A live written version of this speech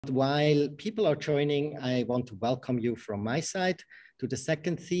while people are joining, I want to welcome you from my side to the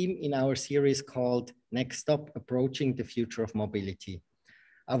second theme in our series called Next Stop, Approaching the Future of Mobility.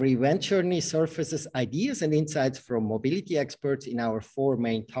 Our event journey surfaces ideas and insights from mobility experts in our four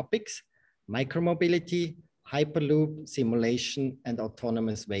main topics: micromobility, Hyperloop, simulation, and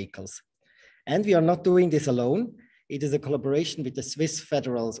autonomous vehicles. And we are not doing this alone. It is a collaboration with the Swiss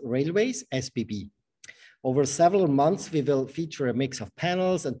Federal Railways, SBB. Over several months, we will feature a mix of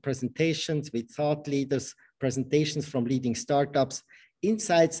panels and presentations with thought leaders, presentations from leading startups,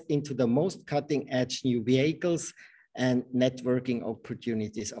 insights into the most cutting-edge new vehicles, and networking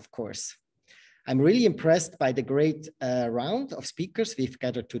opportunities, of course. I'm really impressed by the great round of speakers we've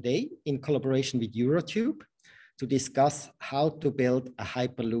gathered today in collaboration with Eurotube to discuss how to build a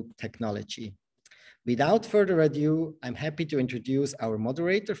Hyperloop technology. Without further ado, I'm happy to introduce our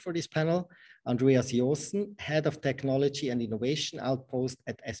moderator for this panel, Andreas Jossen, Head of Technology and Innovation Outpost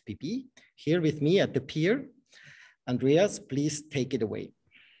at SBB, here with me at the pier. Andreas, please take it away.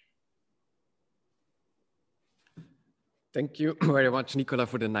 Thank you very much, Nicola,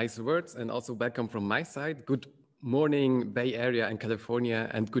 for the nice words, and also welcome from my side. Good morning, Bay Area and California,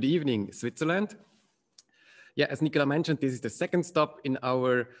 and good evening, Switzerland. Yeah, as Nicola mentioned, this is the second stop in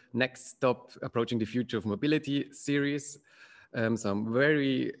our Next Stop, Approaching the Future of Mobility series. So I'm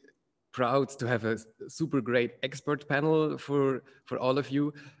very proud to have a super great expert panel for all of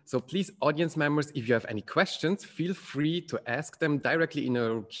you. So please, audience members, if you have any questions, feel free to ask them directly in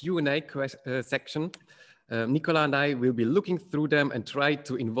our Q&A section. Nicola and I will be looking through them and try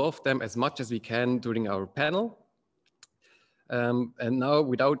to involve them as much as we can during our panel. And now,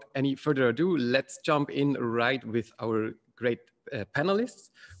 without any further ado, let's jump in right with our great panelists.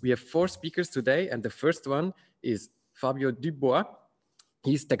 We have four speakers today, and the first one is Fabio Dubois.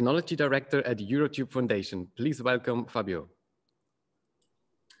 He's Technology Director at Eurotube Foundation. Please welcome Fabio.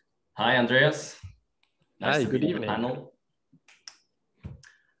 Hi, Andreas. Nice to be on the panel.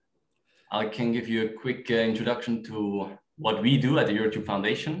 I can give you a quick introduction to what we do at the Eurotube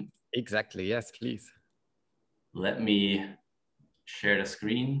Foundation. Exactly, yes, please. Let me share the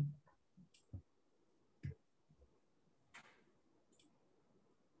screen.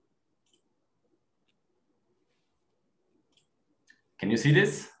 Can you see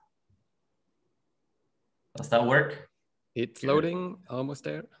this? Does that work? It's loading, almost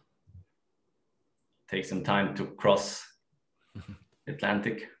there. Take some time to cross the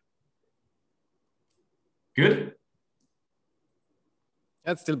Atlantic. Good?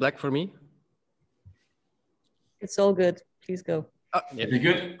 That's still black for me. It's all good. Please go. Yeah.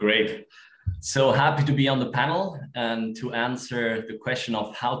 Good? Great. So happy to be on the panel and to answer the question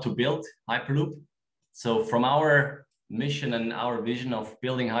of how to build Hyperloop. So from our mission and our vision of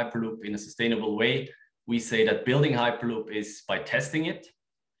building Hyperloop in a sustainable way, we say that building Hyperloop is by testing it.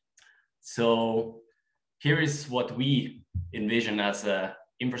 So here is what we envision as an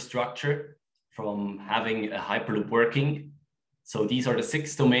infrastructure from having a Hyperloop working. So these are the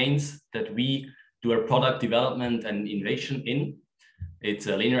 6 domains that we do our product development and innovation in. It's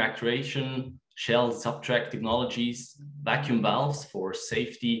a linear actuation, shell subtract technologies, vacuum valves for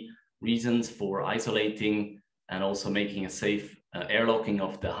safety reasons, for isolating and also making a safe air locking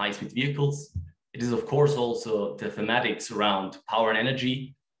of the high-speed vehicles. It is, of course, also the thematics around power and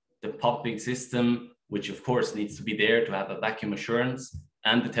energy, the pumping system, which of course needs to be there to have a vacuum assurance,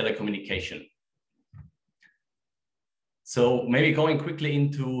 and the telecommunication. So maybe going quickly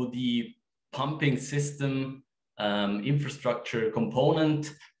into the pumping system infrastructure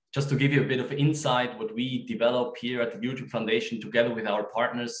component, just to give you a bit of insight what we develop here at the Eurotube Foundation together with our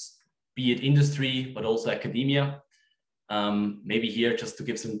partners, be it industry, but also academia. Maybe here just to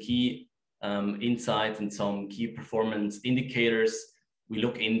give some key insights and some key performance indicators. We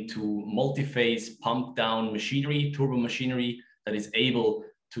look into multi-phase pump down machinery, turbo machinery that is able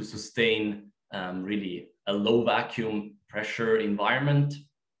to sustain really a low vacuum pressure environment.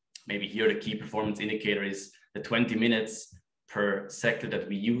 Maybe here the key performance indicator is the 20 minutes per sector that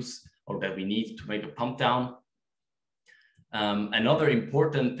we use or that we need to make a pump down. Another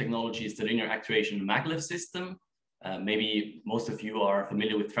important technology is the linear actuation maglev system. Maybe most of you are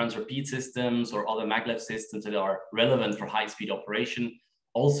familiar with transfer feed systems or other maglev systems that are relevant for high-speed operation.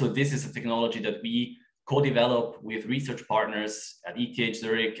 Also, this is a technology that we co-develop with research partners at ETH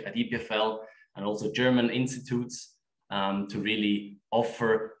Zurich, at EPFL, and also German institutes to really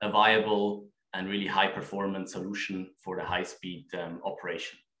offer a viable and really high-performance solution for the high-speed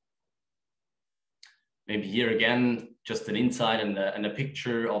operation. Maybe here again, just an insight and a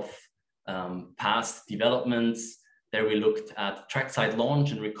picture of past developments. There we looked at trackside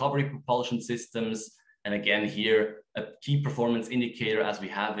launch and recovery propulsion systems And again, here, a key performance indicator as we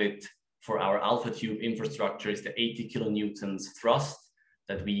have it for our AlphaTube infrastructure is the 80 kilonewtons thrust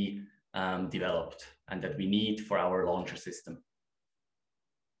that we developed and that we need for our launcher system.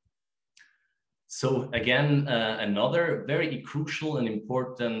 So again, another very crucial and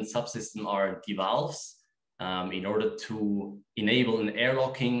important subsystem are the valves in order to enable an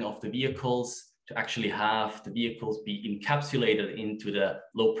airlocking of the vehicles, to actually have the vehicles be encapsulated into the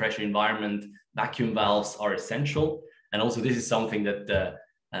low pressure environment. Vacuum valves are essential. And also this is something that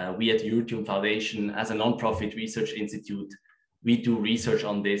we at the European Foundation, as a non-profit research institute, we do research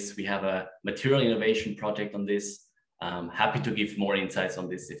on this. We have a material innovation project on this. Happy to give more insights on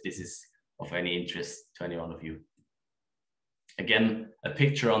this if this is of any interest to any one of you. Again, a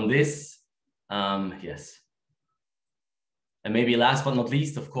picture on this. Yes. And maybe last but not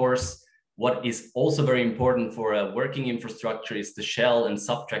least, of course, what is also very important for a working infrastructure is the shell and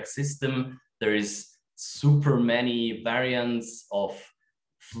subtrack system. There is super many variants of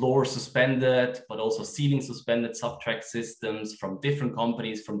floor suspended, but also ceiling suspended subtrack systems from different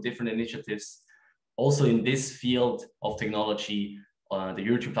companies, from different initiatives. Also in this field of technology, the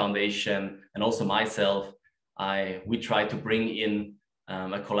European Foundation and also myself, we try to bring in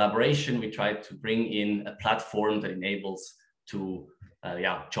a collaboration. We try to bring in a platform that enables to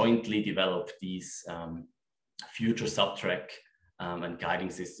jointly develop these future subtrack and guiding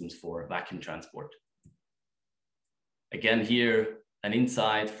systems for vacuum transport. Again, here, an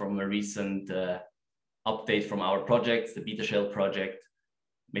insight from a recent update from our projects, the Beta Shell project.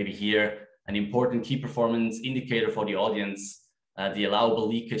 Maybe here, an important key performance indicator for the audience, the allowable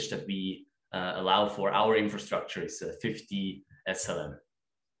leakage that we allow for our infrastructure is 50 SLM,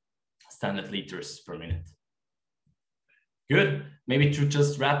 standard liters per minute. Good. Maybe to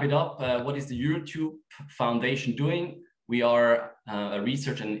just wrap it up, what is the Eurotube Foundation doing? We are a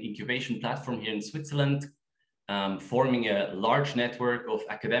research and incubation platform here in Switzerland, forming a large network of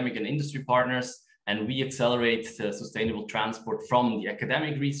academic and industry partners, and we accelerate the sustainable transport from the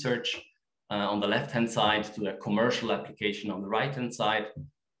academic research on the left-hand side to a commercial application on the right-hand side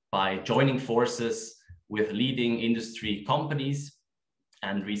by joining forces with leading industry companies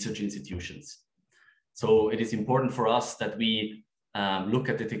and research institutions. So it is important for us that we look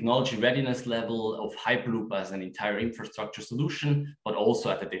at the technology readiness level of Hyperloop as an entire infrastructure solution, but also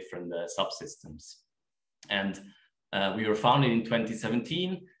at the different subsystems. And we were founded in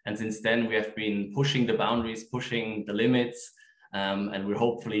 2017, and since then we have been pushing the boundaries, pushing the limits, and we're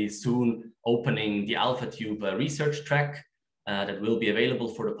hopefully soon opening the AlphaTube research track that will be available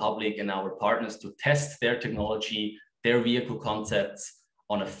for the public and our partners to test their technology, their vehicle concepts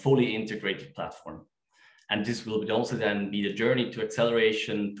on a fully integrated platform. And this will also then be the journey to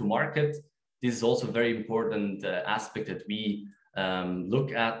acceleration to market. This is also a very important aspect that we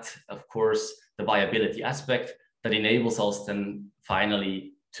look at, of course, the viability aspect that enables us then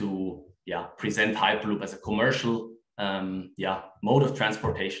finally to present Hyperloop as a commercial mode of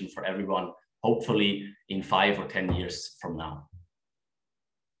transportation for everyone, hopefully in 5 or 10 years from now.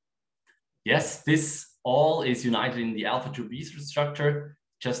 Yes, this all is united in the AlphaTube research structure.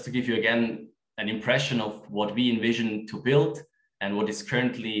 Just to give you again an impression of what we envision to build and what is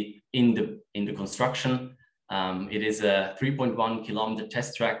currently in the construction. It is a 3.1 kilometer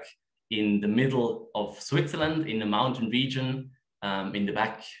test track in the middle of Switzerland, in the mountain region. In the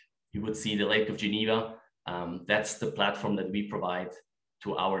back, you would see the Lake of Geneva. That's the platform that we provide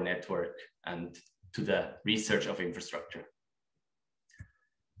to our network and to the research of infrastructure.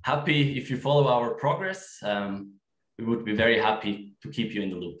 Happy if you follow our progress. We would be very happy to keep you in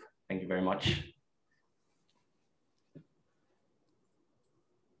the loop. Thank you very much.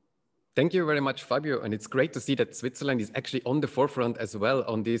 Thank you very much, Fabio. And it's great to see that Switzerland is actually on the forefront as well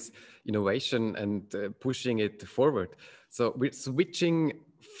on this innovation and pushing it forward. So we're switching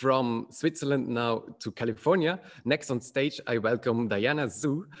from Switzerland now to California. Next on stage, I welcome Diana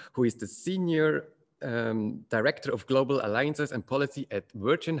Zhu, who is the Senior Director of Global Alliances and Policy at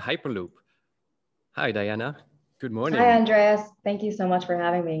Virgin Hyperloop. Hi, Diana. Good morning. Hi, Andreas. Thank you so much for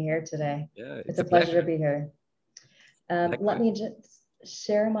having me here today. Yeah, it's a pleasure to be here. Let me just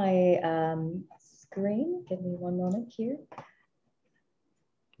share my screen. Give me one moment here.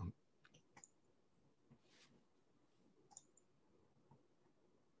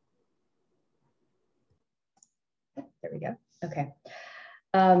 There we go. Okay.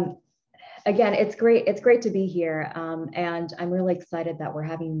 Again, it's great to be here. And I'm really excited that we're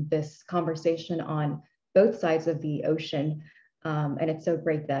having this conversation on both sides of the ocean. And it's so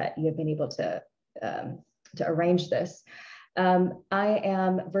great that you have been able to arrange this. I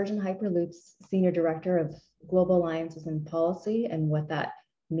am Virgin Hyperloop's Senior Director of Global Alliances and Policy. And what that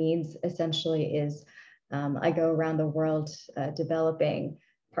means essentially is I go around the world developing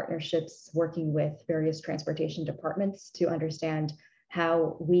partnerships, working with various transportation departments to understand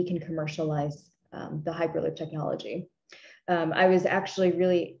how we can commercialize the Hyperloop technology. I was actually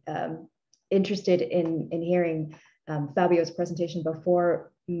really interested in hearing Fabio's presentation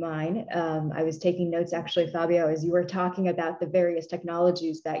before mine. I was taking notes actually, Fabio, as you were talking about the various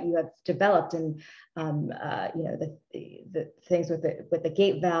technologies that you have developed, and you know, the things with the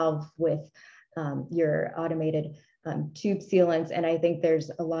gate valve, with your automated tube sealants, and I think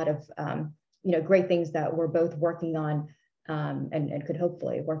there's a lot of you know, great things that we're both working on and could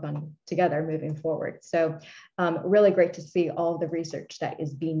hopefully work on together moving forward. So really great to see all the research that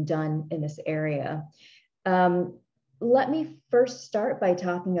is being done in this area. Let me first start by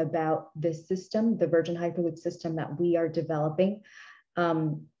talking about this system, the Virgin Hyperloop system that we are developing.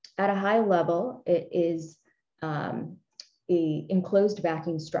 At a high level, it is an enclosed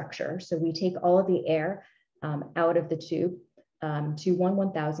vacuum structure. So we take all of the air out of the tube to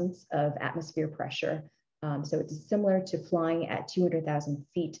 1/1000th of atmosphere pressure. So it's similar to flying at 200,000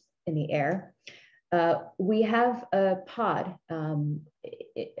 feet in the air. We have a pod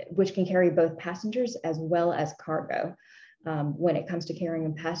which can carry both passengers as well as cargo. When it comes to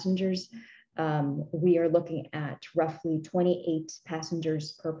carrying passengers, we are looking at roughly 28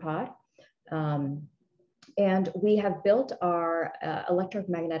 passengers per pod. And we have built our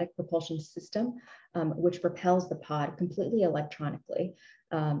electromagnetic propulsion system, which propels the pod completely electrically.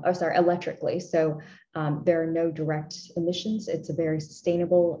 So there are no direct emissions. It's a very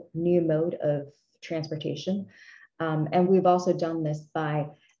sustainable new mode of transportation. And we've also done this by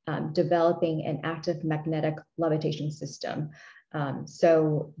developing an active magnetic levitation system.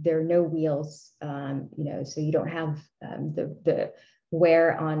 So there are no wheels, you know, so you don't have the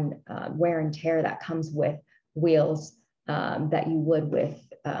wear and tear that comes with wheels that you would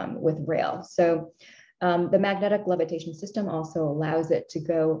with rail. So the magnetic levitation system also allows it to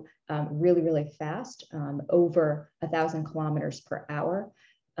go really, really fast, over 1,000 kilometers per hour.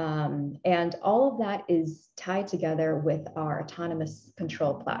 And all of that is tied together with our autonomous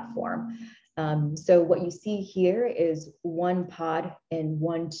control platform. So what you see here is one pod in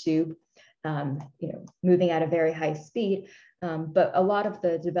one tube, you know, moving at a very high speed. But a lot of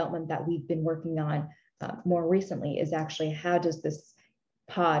the development that we've been working on more recently is actually, how does this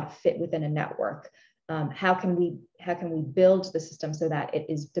pod fit within a network? How can we build the system so that it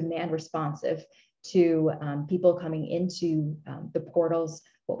is demand responsive to people coming into the portals,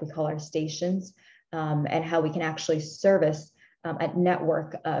 what we call our stations, and how we can actually service a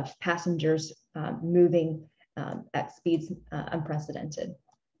network of passengers moving at speeds unprecedented.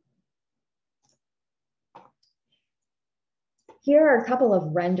 Here are a couple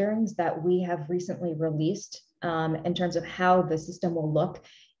of renderings that we have recently released in terms of how the system will look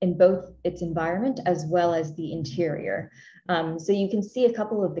in both its environment as well as the interior. So you can see a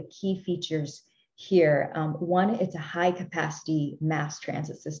couple of the key features here. One, it's a high capacity mass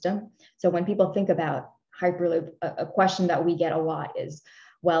transit system. So when people think about Hyperloop, a question that we get a lot is,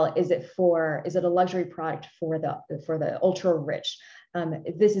 well, is it a luxury product for the ultra rich?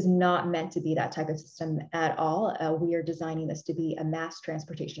 This is not meant to be that type of system at all. We are designing this to be a mass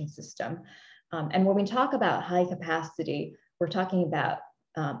transportation system. And when we talk about high capacity, we're talking about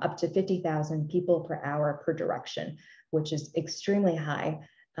up to 50,000 people per hour per direction, which is extremely high.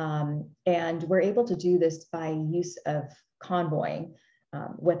 And we're able to do this by use of convoying.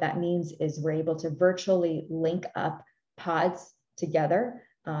 What that means is we're able to virtually link up pods together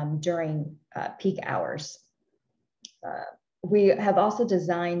during peak hours. We have also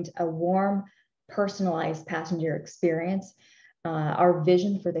designed a warm, personalized passenger experience. Our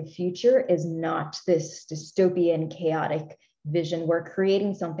vision for the future is not this dystopian, chaotic vision. We're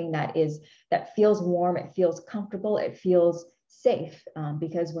creating something that feels warm, it feels comfortable, it feels safe,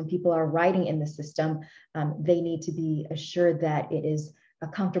 because when people are riding in the system, they need to be assured that it is a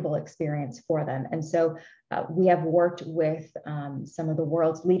comfortable experience for them. And so we have worked with some of the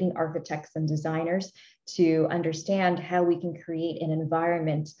world's leading architects and designers to understand how we can create an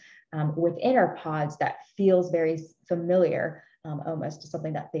environment within our pods that feels very familiar, almost to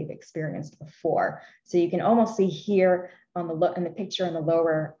something that they've experienced before. So you can almost see here in the picture in the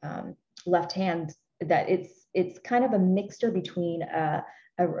lower left hand that it's kind of a mixture between a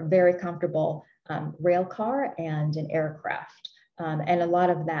very comfortable rail car and an aircraft. And a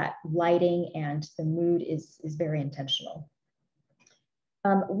lot of that lighting and the mood is very intentional.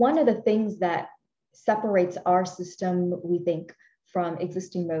 One of the things that separates our system, we think, from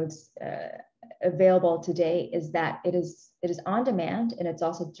existing modes available today is that it is on demand, and it's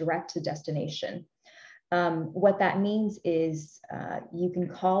also direct to destination. What that means is you can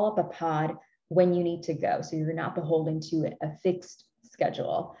call up a pod when you need to go. So you're not beholden to a fixed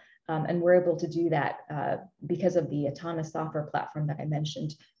schedule. And we're able to do that because of the autonomous software platform that I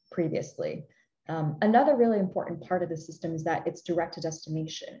mentioned previously. Another really important part of the system is that it's direct to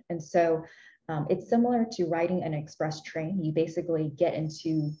destination. And so it's similar to riding an express train. You basically get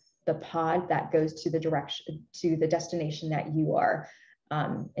into the pod that goes to the destination that you are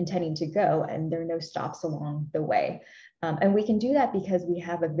intending to go, and there are no stops along the way. And we can do that because we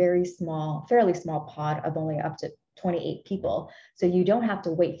have a fairly small pod of only up to 28 people. So you don't have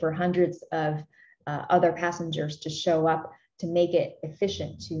to wait for hundreds of other passengers to show up to make it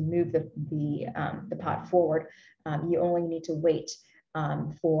efficient to move the pod forward. You only need to wait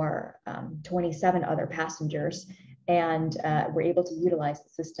for 27 other passengers, and we're able to utilize the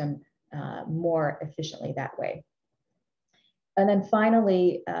system more efficiently that way. And then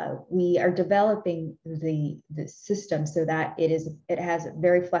finally, we are developing the system so that it has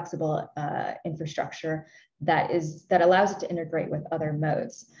very flexible infrastructure that allows it to integrate with other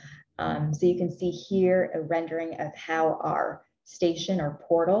modes. So you can see here a rendering of how our station or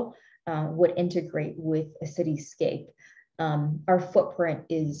portal would integrate with a cityscape. Our footprint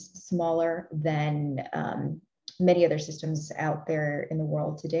is smaller than many other systems out there in the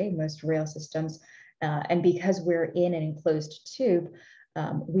world today, most rail systems. And because we're in an enclosed tube,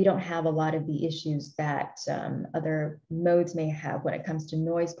 we don't have a lot of the issues that other modes may have when it comes to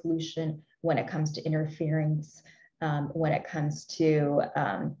noise pollution, when it comes to interference, when it comes to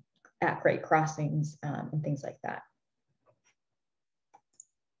at-grade crossings and things like that.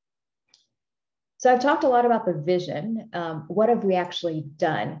 So I've talked a lot about the vision. What have we actually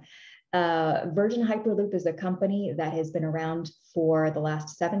done? Virgin Hyperloop is a company that has been around for the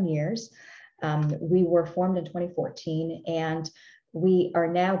last 7 years. We were formed in 2014, and we are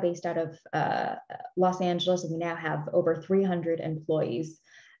now based out of Los Angeles, and we now have over 300 employees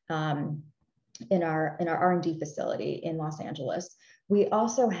in our R&D facility in Los Angeles. We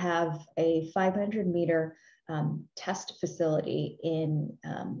also have a 500-meter test facility in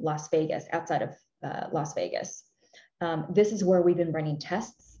Las Vegas, outside of Las Vegas. This is where we've been running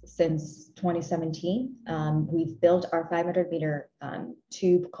tests since 2017. We've built our 500-meter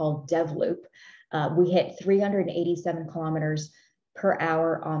tube called DevLoop. We hit 387 kilometers per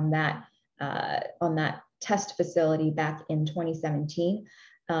hour on that test facility back in 2017.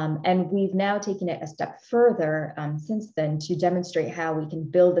 And we've now taken it a step further since then to demonstrate how we can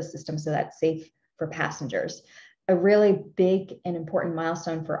build the system so that's safe for passengers. A really big and important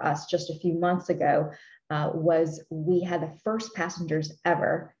milestone for us just a few months ago was we had the first passengers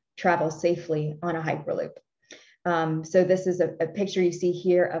ever travel safely on a Hyperloop. So this is a picture you see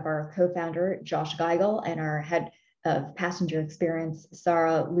here of our co-founder, Josh Geigel, and our head of passenger experience,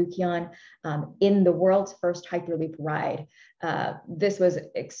 Sarah Lukian, in the world's first Hyperloop ride. This was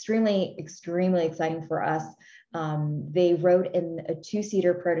extremely, extremely exciting for us. They rode in a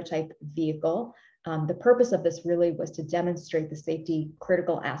 2-seater prototype vehicle. The purpose of this really was to demonstrate the safety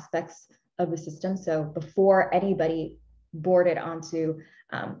critical aspects of the system. So before anybody boarded onto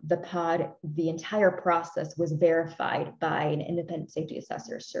the pod, the entire process was verified by an independent safety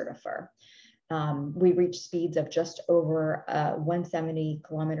assessor, certifier. We reached speeds of just over 170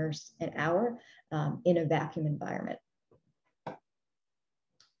 kilometers an hour in a vacuum environment.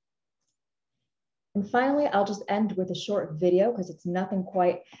 And finally, I'll just end with a short video because it's nothing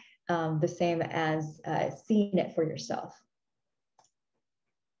quite the same as seeing it for yourself.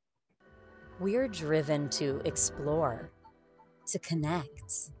 We're driven to explore, to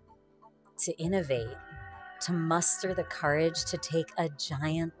connect, to innovate, to muster the courage to take a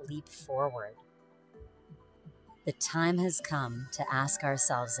giant leap forward. The time has come to ask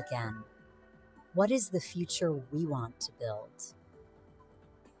ourselves again, what is the future we want to build?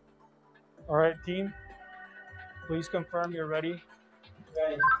 All right, team, please confirm you're ready.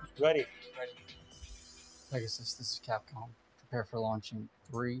 Ready. Pegasus, this is Capcom. Prepare for launch in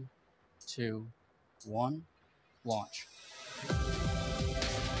 3, 2, 1, launch.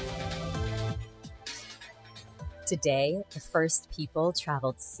 Today, the first people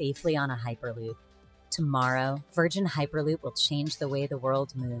traveled safely on a Hyperloop. Tomorrow, Virgin Hyperloop will change the way the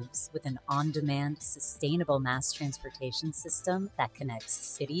world moves with an on-demand, sustainable mass transportation system that connects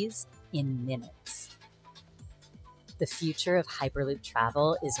cities in minutes. The future of Hyperloop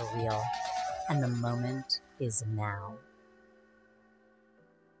travel is real, and the moment is now.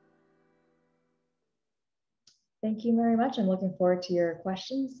 Thank you very much. I'm looking forward to your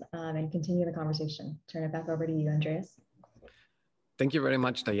questions and continue the conversation. Turn it back over to you, Andreas. Thank you very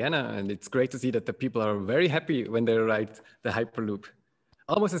much, Diana. And it's great to see that the people are very happy when they ride the Hyperloop.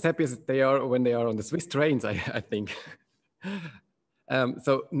 Almost as happy as they are when they are on the Swiss trains, I think.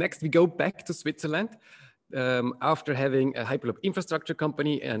 So next we go back to Switzerland. After having a Hyperloop infrastructure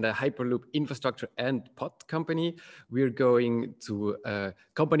company and a Hyperloop infrastructure and pod company, we're going to a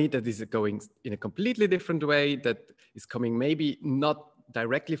company that is going in a completely different way, that is coming maybe not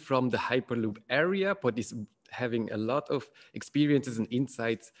directly from the Hyperloop area, but is having a lot of experiences and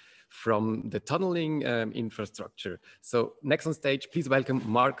insights from the tunneling infrastructure. So next on stage, please welcome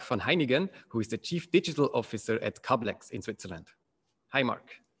Mark van Heinigen, who is the Chief Digital Officer at Cablex in Switzerland. Hi,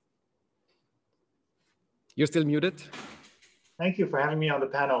 Mark. You're still muted. Thank you for having me on the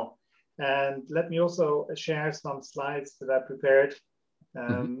panel. And let me also share some slides that I prepared.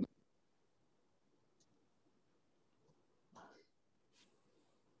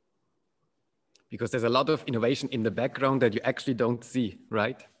 Because there's a lot of innovation in the background that you actually don't see,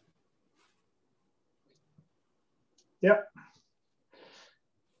 right? Yeah.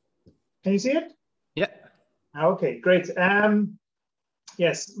 Can you see it? Yeah. Okay, great.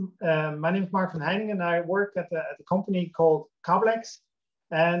 Yes, my name is Mark van Heinigen, and I work at a company called Cablex.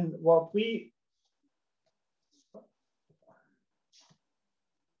 And what we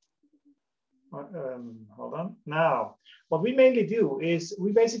hold on. Now, what we mainly do is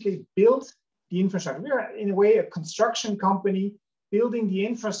we basically build the infrastructure. We are, in a way, a construction company building the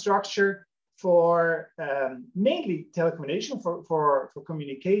infrastructure for mainly telecommunication, for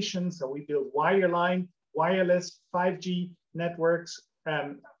communication. So we build wireline, wireless, 5G networks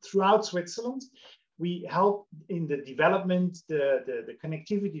throughout Switzerland. We help in the development, the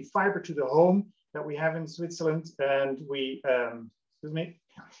connectivity, fiber to the home that we have in Switzerland, and we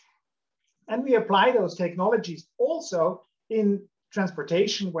apply those technologies also in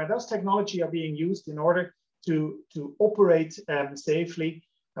transportation, where those technology are being used in order to operate safely.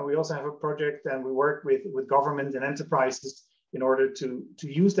 And we also have a project, and we work with government and enterprises in order to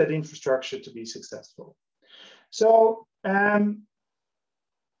use that infrastructure to be successful. So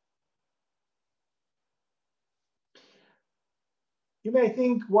you may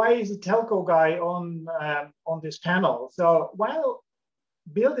think, why is a telco guy on this panel? So while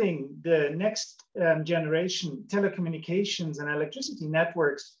building the next generation telecommunications and electricity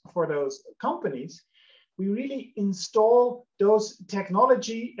networks for those companies, we really install those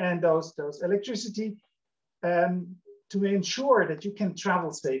technology and those electricity to ensure that you can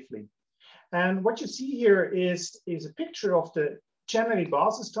travel safely. And what you see here is a picture of the General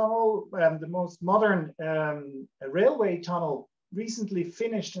Basis Tunnel, the most modern railway tunnel recently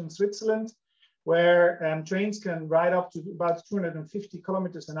finished in Switzerland, where trains can ride up to about 250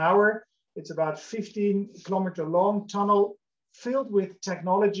 kilometers an hour. It's about 15-kilometer long tunnel filled with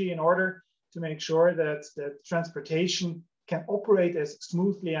technology in order to make sure that transportation can operate as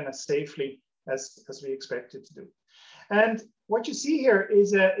smoothly and as safely as we expect it to do. And what you see here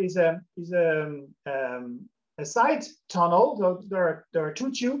is a side tunnel. So there are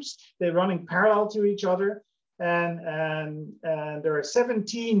two tubes. They're running parallel to each other. And there are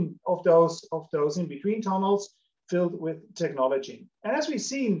 17 of those in between tunnels filled with technology. And as we've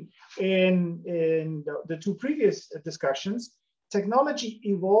seen in the two previous discussions, technology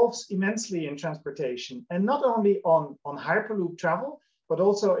evolves immensely in transportation, and not only on Hyperloop travel, but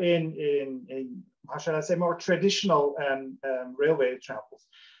also in how shall I say, more traditional railway travels.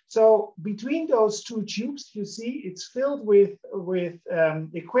 So between those two tubes, you see it's filled with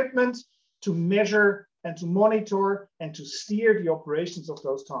equipment to measure and to monitor and to steer the operations of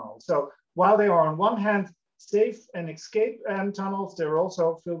those tunnels. So while they are on one hand safe and escape tunnels, they're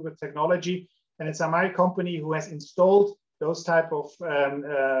also filled with technology. And it's my company who has installed those type of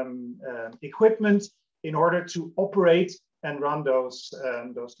equipment in order to operate and run those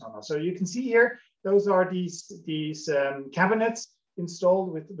tunnels. So you can see here, those are these cabinets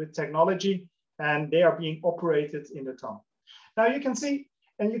installed with technology, and they are being operated in the tunnel. Now you can see,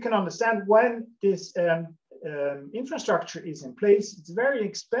 and you can understand, when this infrastructure is in place, it's very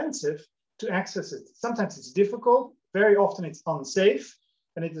expensive to access it. Sometimes it's difficult, very often it's unsafe,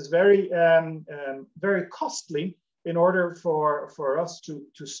 and it is very, very costly in order for us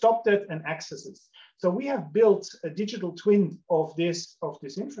to stop that and access it. So we have built a digital twin of this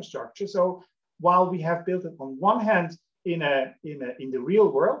infrastructure. So while we have built it on one hand in the real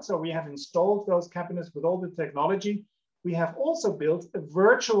world, so we have installed those cabinets with all the technology, we have also built a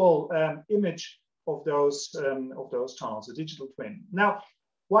virtual image of those tunnels, a digital twin. Now,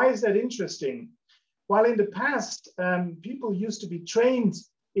 why is that interesting? While in the past, people used to be trained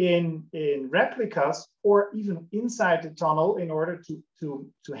in replicas or even inside the tunnel in order to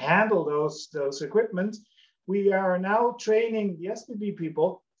handle those equipment, we are now training the SBB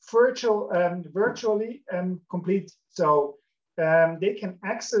people virtually complete. So they can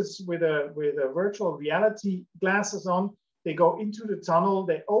access with a virtual reality glasses on They go into the tunnel,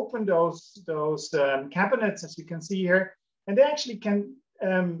 they open those cabinets, as you can see here, and they actually can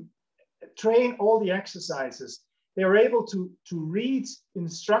train all the exercises. They are able to read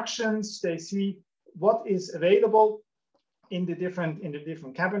instructions. They see what is available in the different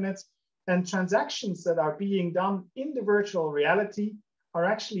cabinets, and transactions that are being done in the virtual reality are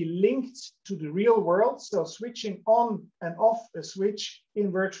actually linked to the real world. So switching on and off a switch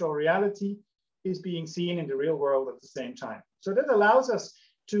in virtual reality is being seen in the real world at the same time. So that allows us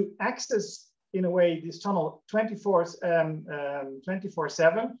to access, in a way, this tunnel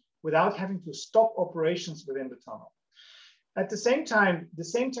 24/7 without having to stop operations within the tunnel. At the same time, the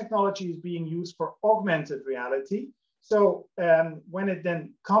same technology is being used for augmented reality. So when it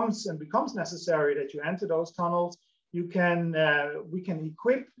then comes and becomes necessary that you enter those tunnels, we can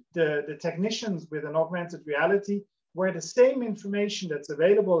equip the technicians with an augmented reality where the same information that's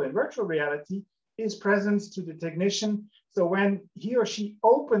available in virtual reality is present to the technician. So when he or she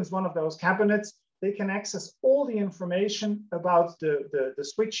opens one of those cabinets, they can access all the information about the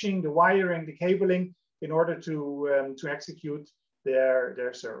switching, the wiring, the cabling in order to execute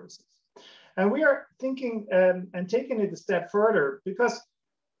their services. And we are thinking and taking it a step further, because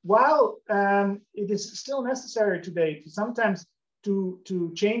while it is still necessary today to sometimes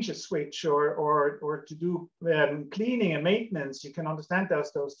to change a switch or to do cleaning and maintenance, you can understand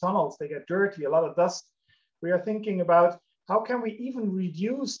those tunnels, they get dirty, a lot of dust. We are thinking about how can we even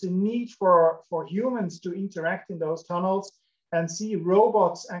reduce the need for humans to interact in those tunnels and see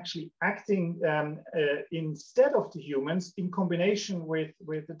robots actually acting instead of the humans in combination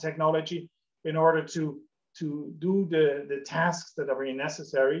with the technology in order to do the tasks that are really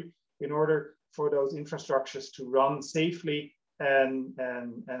necessary in order for those infrastructures to run safely and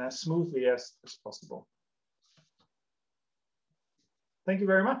as smoothly as possible. Thank you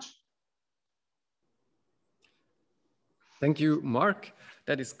very much. Thank you, Mark.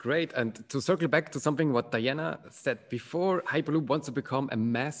 That is great. And to circle back to something what Diana said before, Hyperloop wants to become a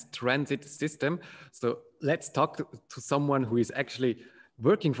mass transit system. So let's talk to someone who is actually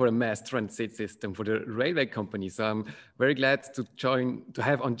working for a mass transit system for the railway company. So I'm very glad to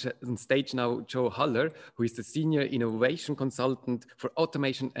have on stage now Joe Haller, who is the Senior Innovation Consultant for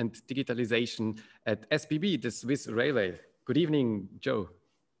Automation and Digitalization at SBB, the Swiss Railway. Good evening, Joe.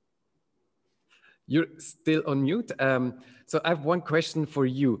 You're still on mute. So I have one question for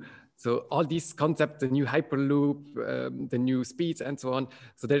you. So all these concepts, the new Hyperloop, the new speeds and so on,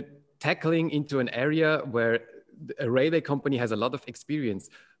 so they're tackling into an area where a railway company has a lot of experience.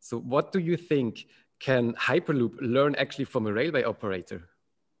 So what do you think can Hyperloop learn actually from a railway operator?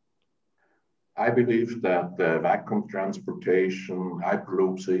 I believe that the vacuum transportation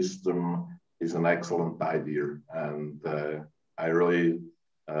Hyperloop system is an excellent idea. And I really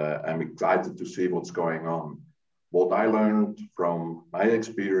am excited to see what's going on. What I learned from my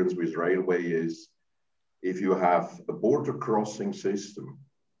experience with railway is if you have a border crossing system,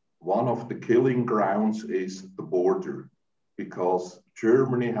 one of the killing grounds is the border, because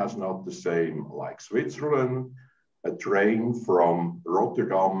Germany has not the same like Switzerland. A train from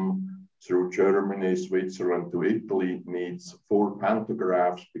Rotterdam through Germany, Switzerland to Italy needs 4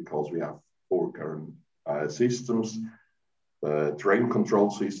 pantographs because we have 4 current systems. The train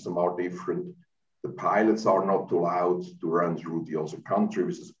control system are different. The pilots are not allowed to run through the other country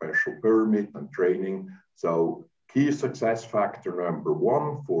with a special permit and training. So key success factor number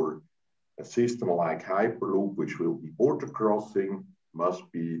 1 for a system like Hyperloop, which will be border crossing,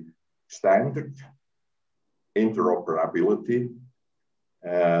 must be standard, interoperability,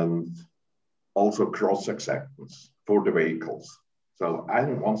 and also cross acceptance for the vehicles. So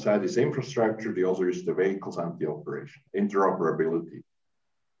on one side is infrastructure, the other is the vehicles and the operation, interoperability.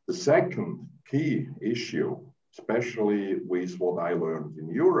 The second key issue, especially with what I learned in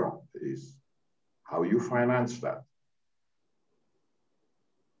Europe, is how you finance that.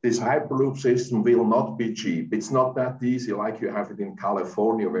 This Hyperloop system will not be cheap. It's not that easy like you have it in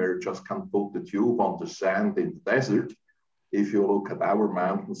California, where you just can put the tube on the sand in the desert. If you look at our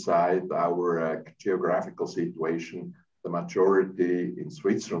mountainside, our geographical situation, the majority in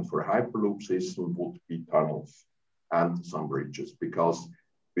Switzerland for a Hyperloop system would be tunnels and some bridges, because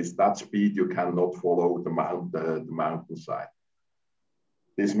with that speed, you cannot follow the mountainside.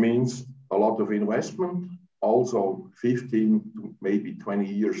 This means a lot of investment, also 15 to maybe 20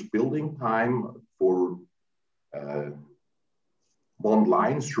 years building time for one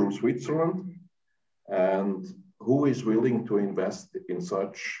line through Switzerland. And who is willing to invest in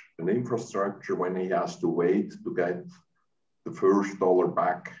such an infrastructure when he has to wait to get the first dollar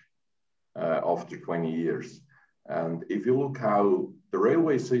back after 20 years? And if you look how the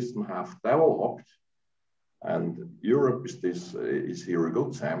railway system have developed, And Europe is here a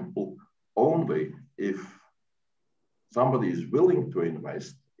good sample. Only if somebody is willing to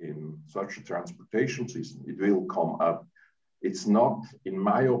invest in such a transportation system, it will come up. It's not, in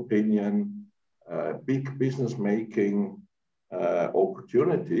my opinion, a big business making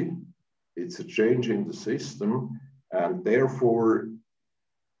opportunity. It's a change in the system, and therefore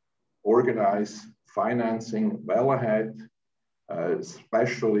organize financing well ahead,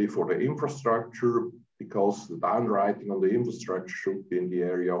 especially for the infrastructure, because the downwriting on the infrastructure should be in the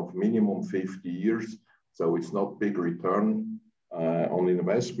area of minimum 50 years. So it's not big return on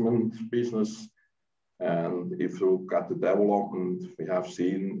investment business. And if you look at the development we have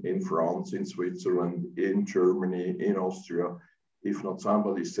seen in France, in Switzerland, in Germany, in Austria, if not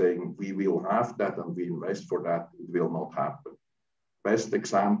somebody saying we will have that and we invest for that, it will not happen. Best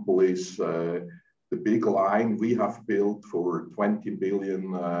example is the big line we have built for $20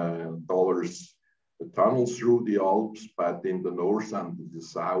 billion, the tunnels through the Alps, but in the north and the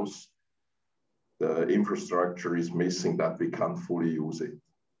south, the infrastructure is missing that we can't fully use it.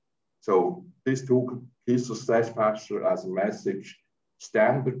 So these two key success factors as a message: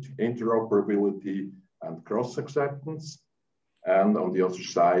 standard interoperability and cross-acceptance, and on the other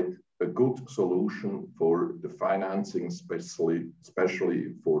side, a good solution for the financing,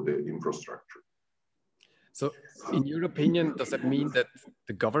 especially for the infrastructure. So in your opinion, does that mean that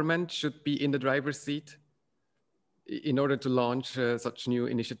the government should be in the driver's seat in order to launch such new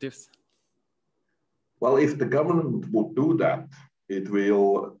initiatives? Well, if the government would do that, it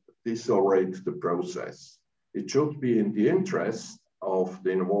will decelerate the process. It should be in the interest of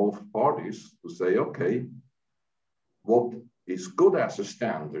the involved parties to say, okay, what is good as a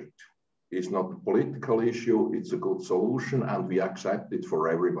standard is not a political issue, it's a good solution, and we accept it for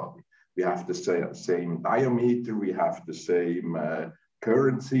everybody. We have the same diameter, we have the same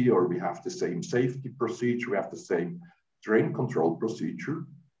currency, or we have the same safety procedure, we have the same train control procedure.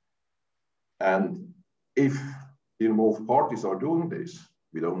 And if the involved parties are doing this,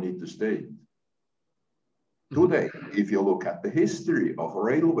 we don't need the state. Today, if you look at the history of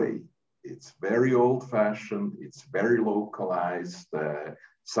railway, it's very old-fashioned, it's very localized.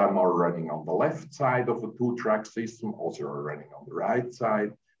 Some are running on the left side of a two-track system, others are running on the right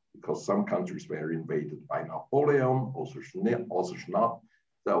side, because some countries were invaded by Napoleon, others not.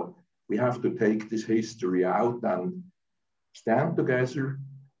 So we have to take this history out and stand together.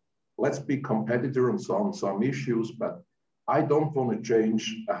 Let's be competitors on some issues, but I don't want to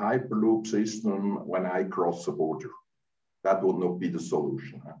change a Hyperloop system when I cross a border. That would not be the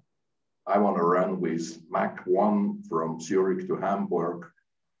solution. I want to run with Mach 1 from Zurich to Hamburg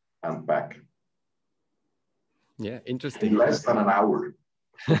and back. Yeah, interesting. In less than an hour.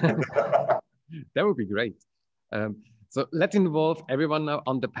 That would be great. So let's involve everyone now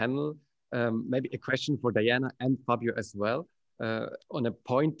on the panel. Maybe a question for Diana and Fabio as well, on a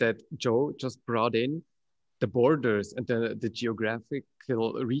point that Joe just brought in. The borders and the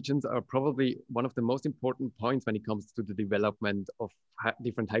geographical regions are probably one of the most important points when it comes to the development of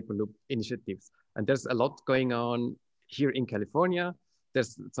different Hyperloop initiatives. And there's a lot going on here in California.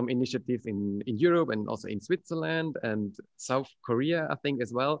 There's some initiatives in Europe and also in Switzerland, and South Korea, I think,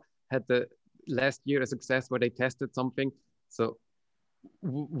 as well, had the last year a success where they tested something. So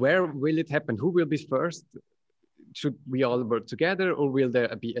where will it happen? Who will be first? Should we all work together, or will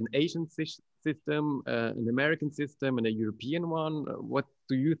there be an Asian system, an American system, and a European one? What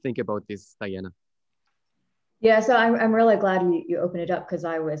do you think about this, Diana? Yeah, so I'm really glad you opened it up, because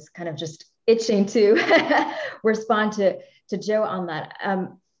I was kind of just itching to respond to Joe on that.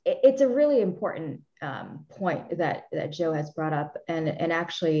 It's a really important point that Joe has brought up. And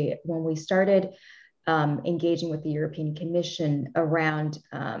actually, when we started engaging with the European Commission around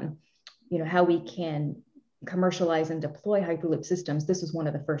how we can commercialize and deploy Hyperloop systems, this was one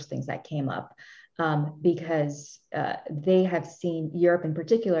of the first things that came up, because they have seen, Europe in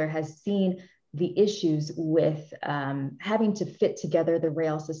particular, has seen the issues with having to fit together the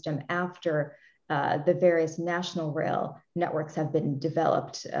rail system after the various national rail networks have been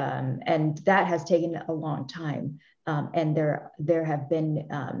developed. And that has taken a long time. And there have been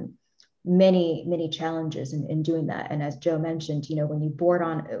many challenges in doing that. And as Joe mentioned, when you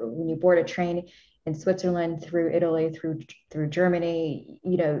board a train in Switzerland, through Italy, through Germany,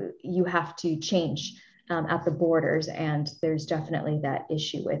 you have to change at the borders, and there's definitely that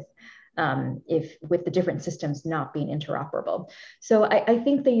issue with the different systems not being interoperable. So I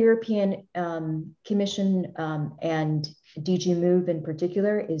think the European Commission and DG Move in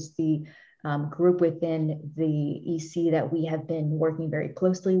particular is the group within the EC that we have been working very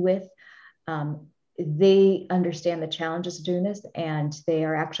closely with. they understand the challenges of doing this, and they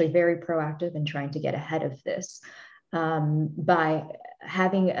are actually very proactive in trying to get ahead of this by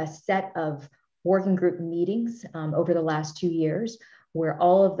having a set of working group meetings over the last 2 years, where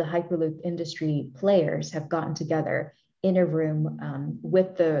all of the Hyperloop industry players have gotten together in a room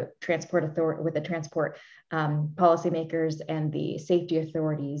with the transport authority, with the transport policymakers and the safety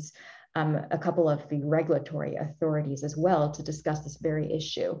authorities, a couple of the regulatory authorities as well, to discuss this very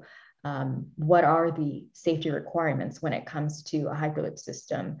issue. What are the safety requirements when it comes to a Hyperloop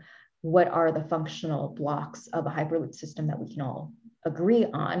system? What are the functional blocks of a Hyperloop system that we can all agree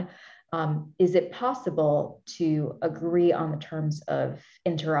on? Is it possible to agree on the terms of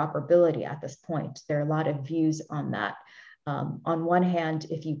interoperability at this point? There are a lot of views on that. On one hand,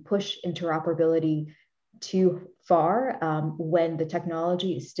 if you push interoperability too far, when the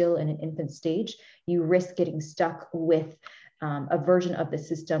technology is still in an infant stage, you risk getting stuck with a version of the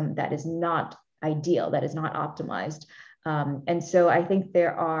system that is not ideal, that is not optimized. And so I think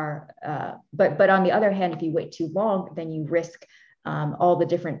there are, but on the other hand, if you wait too long, then you risk all the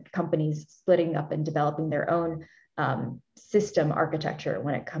different companies splitting up and developing their own system architecture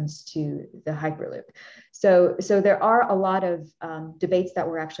when it comes to the Hyperloop. So there are a lot of debates that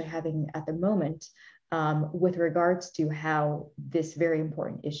we're actually having at the moment with regards to how this very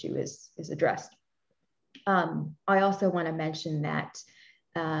important issue is addressed. I also want to mention that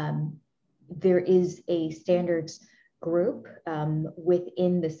there is a standards group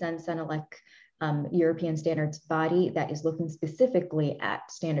within the Senelec European standards body that is looking specifically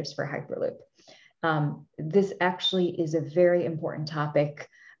at standards for Hyperloop. This actually is a very important topic.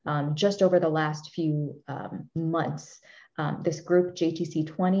 Just over the last few months, this group, JTC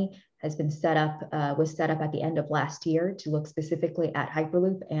 20, has been set up, was set up at the end of last year to look specifically at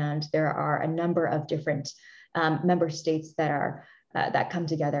Hyperloop. And there are a number of different member states that are that come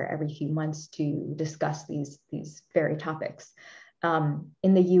together every few months to discuss these very topics.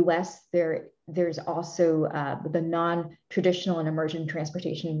 In the US, there's also the Non-Traditional and Emerging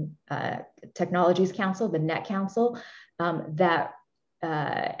Transportation Technologies Council, the NET Council, that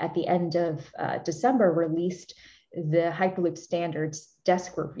at the end of December released the Hyperloop standards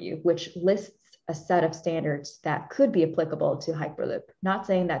desk review, which lists a set of standards that could be applicable to Hyperloop. Not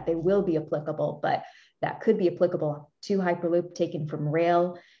saying that they will be applicable, but that could be applicable to Hyperloop, taken from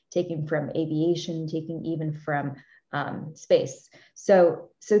rail, taken from aviation, taken even from space.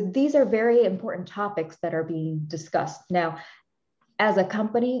 So these are very important topics that are being discussed. Now, as a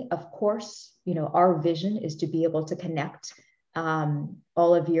company, of course, our vision is to be able to connect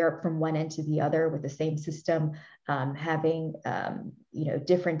all of Europe from one end to the other with the same system, having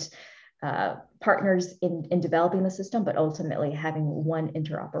different partners in developing the system, but ultimately having one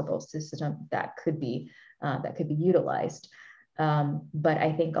interoperable system that could be utilized. But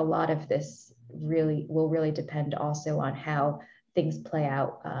I think a lot of this will really depend also on how things play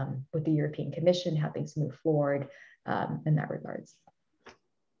out with the European Commission, how things move forward in that regards.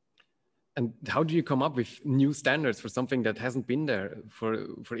 And how do you come up with new standards for something that hasn't been there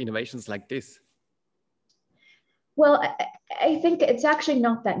for innovations like this? Well, I think it's actually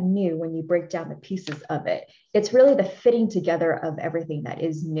not that new when you break down the pieces of it. It's really the fitting together of everything that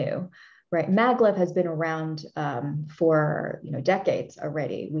is new, right? Maglev has been around for decades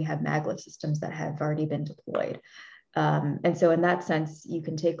already. We have Maglev systems that have already been deployed. And so in that sense, you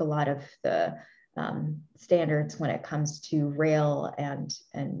can take a lot of the standards when it comes to rail and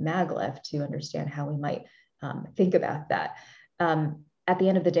Maglev to understand how we might think about that. At the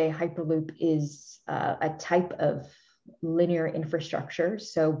end of the day, Hyperloop is a type of linear infrastructure.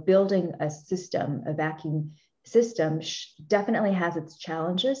 So building a system, a vacuum system, definitely has its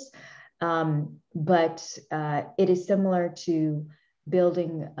challenges, but it is similar to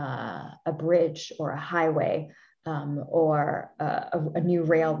building a bridge or a highway or a new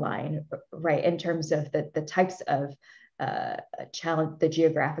rail line, right? In terms of the types of challenge, the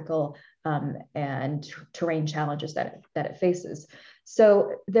geographical and terrain challenges that it faces.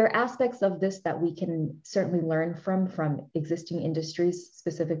 So there are aspects of this that we can certainly learn from existing industries,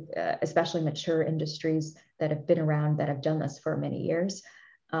 especially mature industries that have been around, that have done this for many years.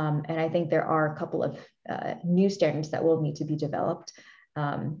 And I think there are a couple of new standards that will need to be developed.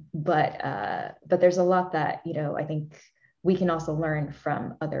 But there's a lot that, I think we can also learn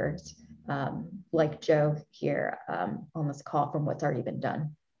from others, like Joe here on this call, from what's already been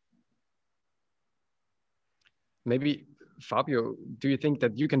done. Maybe, Fabio, do you think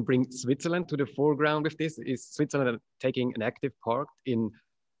that you can bring Switzerland to the foreground with this? Is Switzerland taking an active part in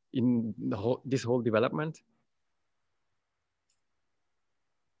this whole development?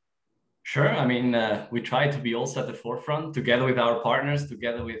 Sure. I mean, we try to be also at the forefront together with our partners,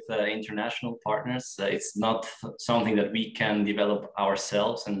 together with international partners. It's not something that we can develop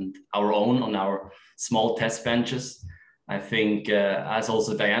ourselves and our own on our small test benches. I think, as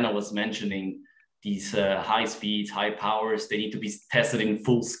also Diana was mentioning, these high speeds, high powers, they need to be tested in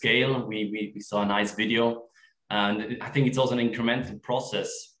full scale. We saw a nice video. And I think it's also an incremental process.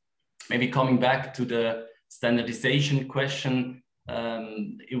 Maybe coming back to the standardization question,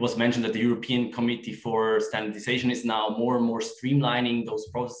 it was mentioned that the European Committee for Standardization is now more and more streamlining those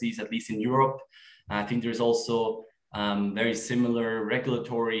processes, at least in Europe. I think there's also very similar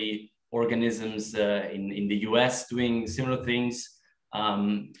regulatory organisms in the US doing similar things.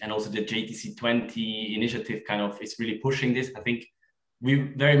 And also the JTC20 initiative kind of is really pushing this. I think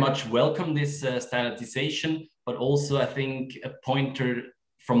we very much welcome this standardization, but also I think a pointer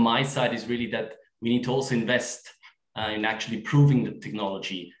from my side is really that we need to also invest in actually proving the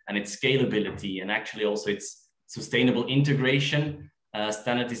technology and its scalability, and actually also its sustainable integration.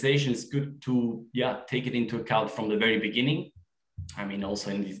 Standardization is good to take it into account from the very beginning. I mean,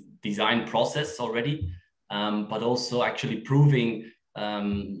 also in the design process already, but also actually proving,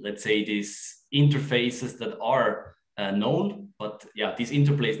 let's say, these interfaces that are known, but these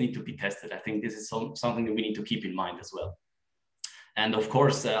interplays need to be tested. I think this is something that we need to keep in mind as well. And of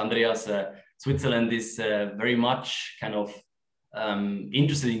course, Andreas, Switzerland is very much kind of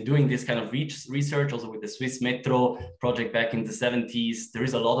interested in doing this kind of research, also with the Swiss Metro project back in the 70s. There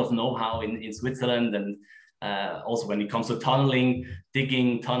is a lot of know-how in Switzerland, and also when it comes to tunneling,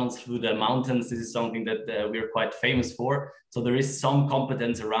 digging tunnels through the mountains, this is something that we are quite famous for. So there is some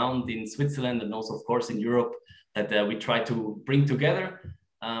competence around in Switzerland and also, of course, in Europe that we try to bring together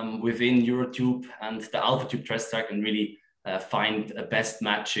within Eurotube and the AlphaTube test track, and really find a best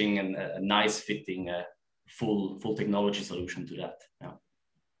matching and a nice fitting full technology solution to that. Yeah.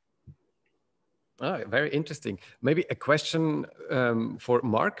 Oh, very interesting. Maybe a question for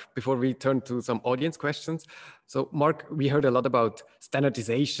Mark before we turn to some audience questions. So Mark, we heard a lot about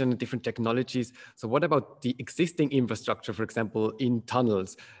standardization, different technologies. So what about the existing infrastructure, for example, in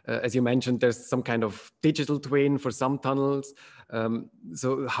tunnels? As you mentioned, there's some kind of digital twin for some tunnels.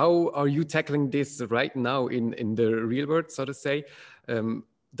 So how are you tackling this right now in the real world, so to say?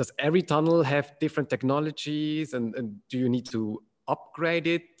 Does every tunnel have different technologies, and do you need to upgrade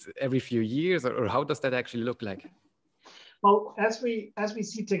it every few years, or how does that actually look like? Well, as we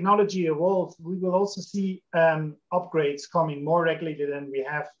see technology evolve, we will also see upgrades coming more regularly than we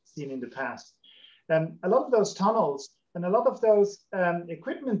have seen in the past. A lot of those tunnels and a lot of those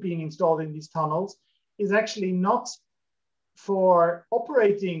equipment being installed in these tunnels is actually not for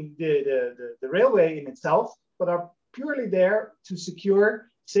operating the railway in itself, but are purely there to secure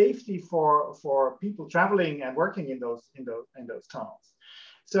safety for people traveling and working in those tunnels.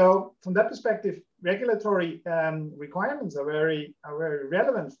 So from that perspective, regulatory requirements are very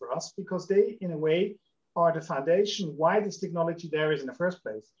relevant for us, because they, in a way, are the foundation why this technology there is in the first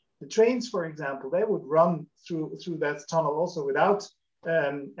place. The trains, for example, they would run through that tunnel also without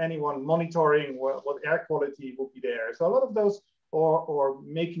anyone monitoring what air quality would be there. So a lot of those, or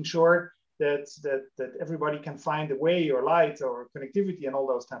making sure that everybody can find a way or light or connectivity and all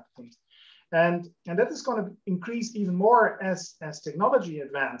those type of things. And that is going to increase even more as technology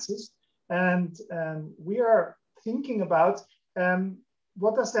advances. And we are thinking about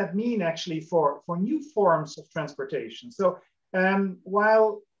what does that mean actually for new forms of transportation. So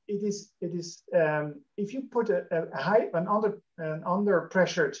while it is if you put an under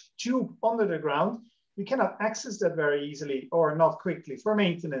pressured tube under the ground, we cannot access that very easily or not quickly for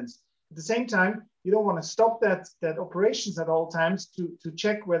maintenance. At the same time, you don't want to stop that operations at all times to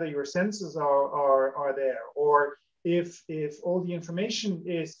check whether your sensors are there, or if all the information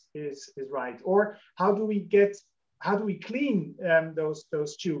is right, or how do we clean those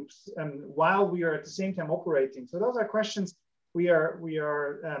tubes while we are at the same time operating. So those are questions we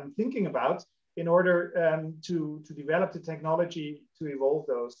are thinking about in order to develop the technology to evolve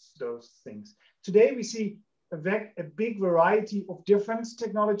those things. Today we see a big variety of different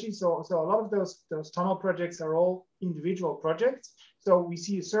technologies. So a lot of those tunnel projects are all individual projects. So we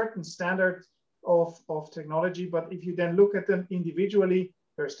see a certain standard of technology, but if you then look at them individually,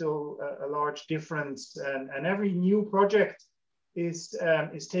 there's still a large difference. And every new project is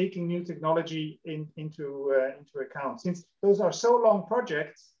taking new technology into account. Since those are so long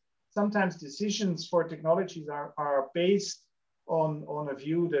projects, sometimes decisions for technologies are based on a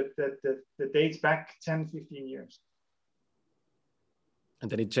view that dates back 10, 15 years. And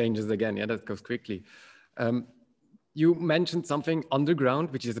then it changes again. Yeah, that goes quickly. You mentioned something underground,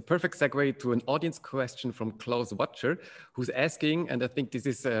 which is a perfect segue to an audience question from Klaus Watcher, who's asking, and I think this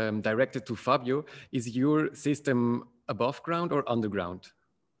is directed to Fabio, is your system above ground or underground?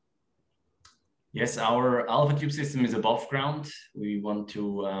 Yes, our AlphaCube system is above ground. We want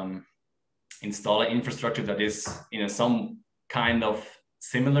to install an infrastructure that is, some kind of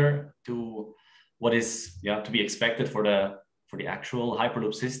similar to what is to be expected for the actual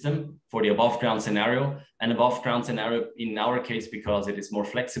Hyperloop system, for the above ground scenario. An above ground scenario in our case, because it is more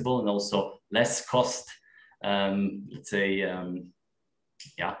flexible and also less cost, let's say,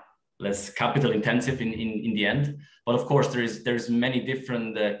 less capital intensive in the end. But of course, there's many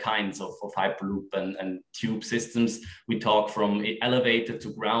different kinds of Hyperloop and tube systems. We talk from elevated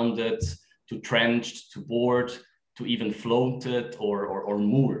to grounded, to trenched, to bored, to even floated or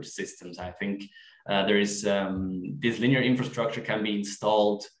moored systems. I think there is this linear infrastructure can be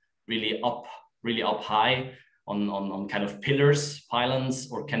installed really up high on kind of pillars, pylons,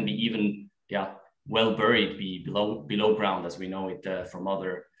 or can be even well buried, be below ground, as we know it from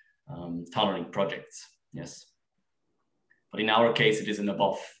other tunneling projects. Yes, but in our case, it is an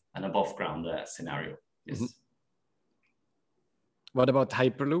above ground scenario. Yes. Mm-hmm. What about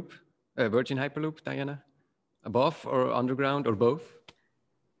Hyperloop, Virgin Hyperloop, Diana? Above or underground or both?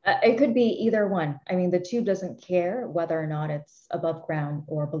 It could be either one. I mean, the tube doesn't care whether or not it's above ground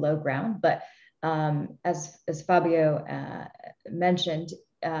or below ground, but as Fabio mentioned,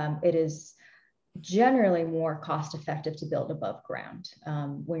 it is generally more cost effective to build above ground.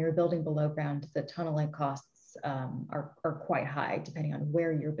 When you're building below ground, the tunneling costs are quite high depending on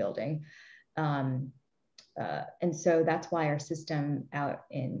where you're building. And so that's why our system out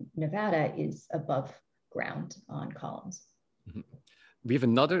in Nevada is above ground on columns. Mm-hmm. We have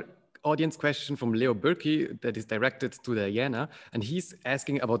another audience question from Leo Berkey that is directed to Diana, and he's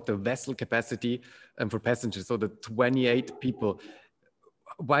asking about the vessel capacity for passengers, so the 28 people.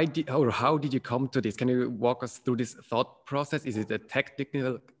 How did you come to this? Can you walk us through this thought process? Is it a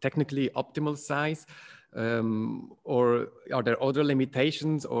technically optimal size, or are there other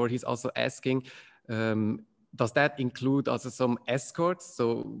limitations? Or he's also asking, does that include also some escorts?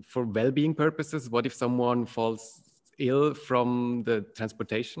 So for well-being purposes, what if someone falls ill from the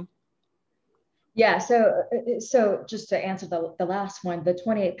transportation? Yeah, so just to answer the last one, the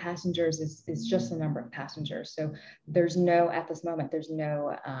 28 passengers is just the number of passengers. So there's no, at this moment, there's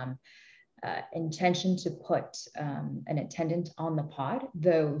no intention to put an attendant on the pod,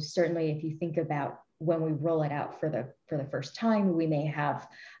 though certainly if you think about when we roll it out for the first time, we may have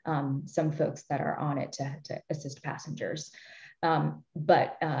some folks that are on it to assist passengers.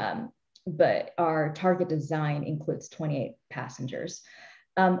 But our target design includes 28 passengers.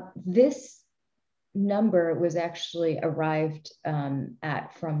 This number was actually arrived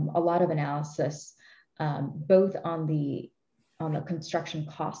at from a lot of analysis, both on the construction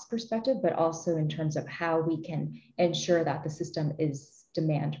cost perspective, but also in terms of how we can ensure that the system is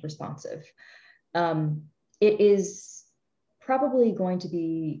demand responsive. It is probably going to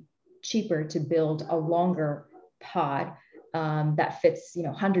be cheaper to build a longer pod that fits,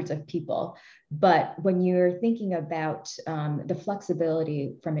 hundreds of people. But when you're thinking about the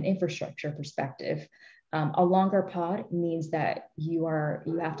flexibility from an infrastructure perspective, a longer pod means that you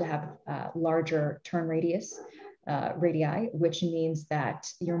have to have larger turn radii, which means that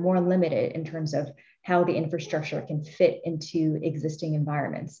you're more limited in terms of how the infrastructure can fit into existing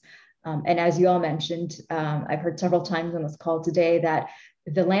environments. And as you all mentioned, I've heard several times on this call today that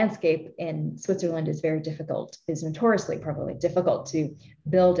the landscape in Switzerland is very difficult, is notoriously probably difficult to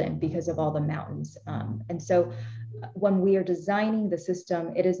build in because of all the mountains. And so when we are designing the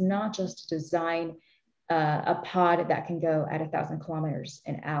system, it is not just to design a pod that can go at 1,000 kilometers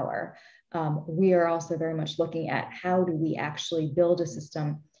an hour. We are also very much looking at how do we actually build a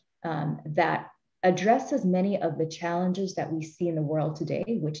system that addresses many of the challenges that we see in the world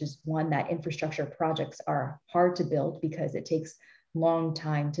today, which is one, that infrastructure projects are hard to build because it takes long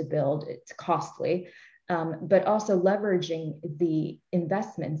time to build, it's costly, but also leveraging the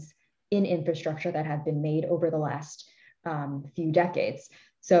investments in infrastructure that have been made over the last few decades.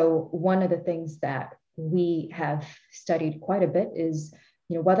 So one of the things that we have studied quite a bit is,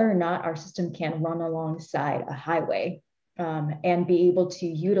 whether or not our system can run alongside a highway and be able to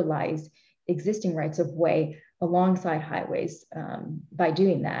utilize existing rights of way alongside highways by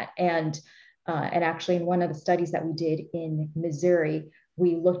doing that. And actually, in one of the studies that we did in Missouri,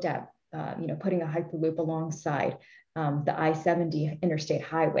 we looked at putting a Hyperloop alongside the I-70 interstate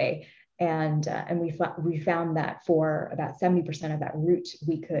highway, and we found that for about 70% of that route,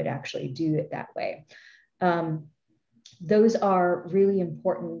 we could actually do it that way. those are really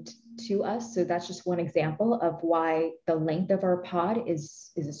important to us. So that's just one example of why the length of our pod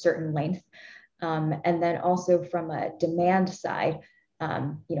is a certain length. And then also from a demand side,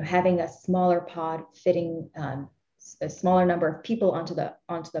 having a smaller pod fitting a smaller number of people onto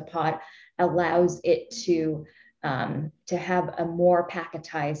the pod allows it to have a more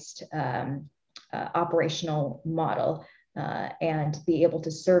packetized operational model and be able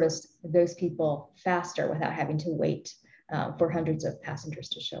to service those people faster without having to wait for hundreds of passengers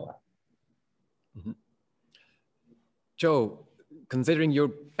to show up. Mm-hmm. Joe, considering your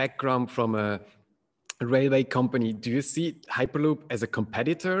background from a railway company, do you see Hyperloop as a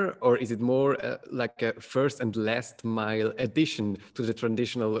competitor, or is it more like a first and last mile addition to the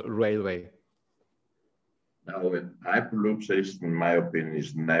traditional railway? Now, Hyperloop system, in my opinion,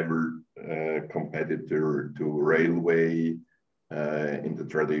 is never a competitor to railway in the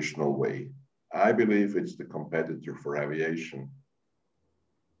traditional way. I believe it's the competitor for aviation.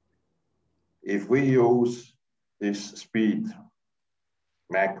 If we use this speed,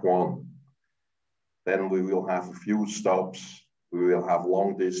 Mach 1, then we will have a few stops. We will have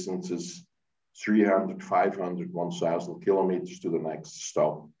long distances, 300, 500, 1,000 kilometers to the next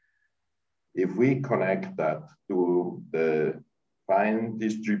stop. If we connect that to the fine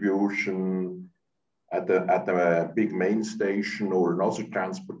distribution at a big main station or another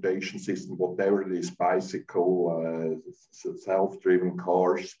transportation system, whatever it is, bicycle, self-driven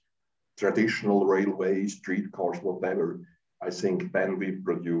cars, traditional railways, streetcars, whatever, I think then we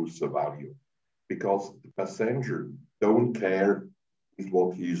produce a value. Because the passenger don't care with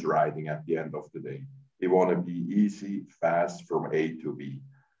what he is riding at the end of the day. He want to be easy, fast from A to B.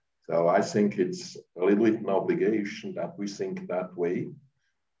 So I think it's a little bit an obligation that we think that way.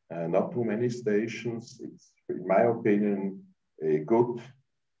 Not too many stations. It's, in my opinion, a good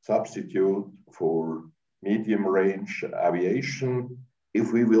substitute for medium range aviation.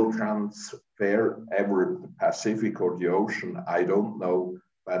 If we will transfer ever the Pacific or the ocean, I don't know.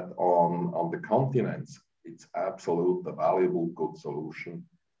 But on the continents, it's absolutely a valuable, good solution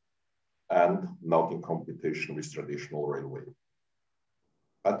and not in competition with traditional railway.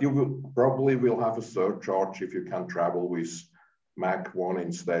 But you probably will have a surcharge if you can travel with Mach 1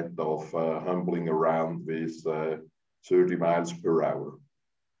 instead of humbling around with 30 miles per hour.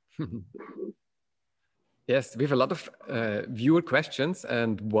 Yes, we have a lot of viewer questions,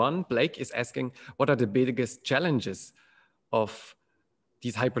 and one, Blake, is asking, what are the biggest challenges of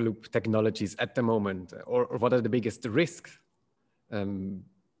these Hyperloop technologies at the moment, or what are the biggest risks?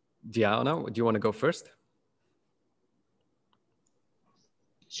 Diana, do you want to go first?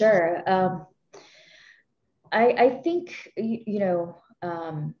 Sure. I think,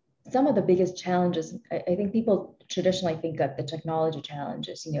 some of the biggest challenges, I think people traditionally think of the technology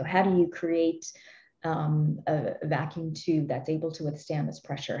challenges. How do you create a vacuum tube that's able to withstand this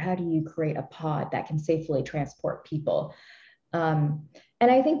pressure? How do you create a pod that can safely transport people? And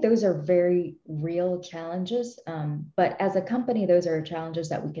I think those are very real challenges. But as a company, those are challenges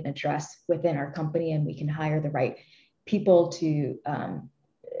that we can address within our company, and we can hire the right people to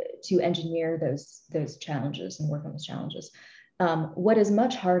engineer those challenges and work on those challenges. What is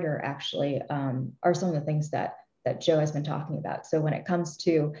much harder, actually, are some of the things that Joe has been talking about. So when it comes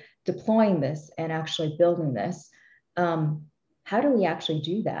to deploying this and actually building this, how do we actually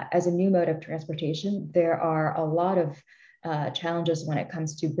do that? As a new mode of transportation, there are a lot of challenges when it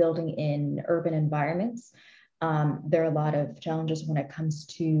comes to building in urban environments. There are a lot of challenges when it comes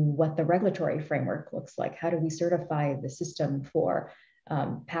to what the regulatory framework looks like. How do we certify the system for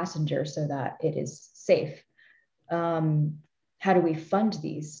passengers so that it is safe? How do we fund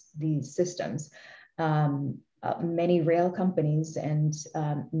these systems? Many rail companies and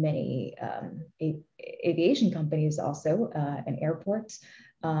many aviation companies also and airports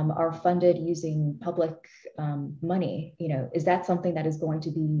are funded using public money. Is that something that is going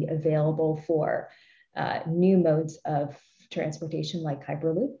to be available for new modes of transportation like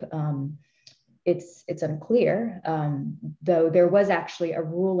Hyperloop? It's unclear, though there was actually a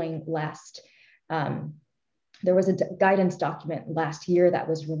ruling there was a guidance document last year that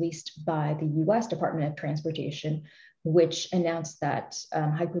was released by the US Department of Transportation, which announced that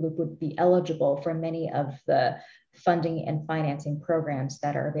Hyperloop would be eligible for many of the funding and financing programs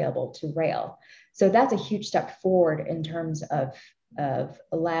that are available to rail. So that's a huge step forward in terms of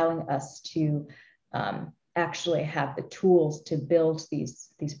allowing us to actually have the tools to build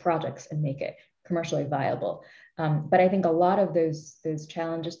these projects and make it commercially viable. But I think a lot of those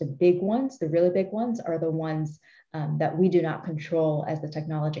challenges, the big ones, the really big ones, are the ones that we do not control as the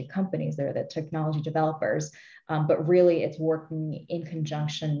technology companies. They're the technology developers, but really it's working in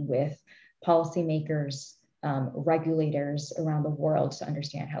conjunction with policymakers, regulators around the world to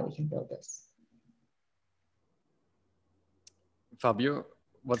understand how we can build this. Fabio,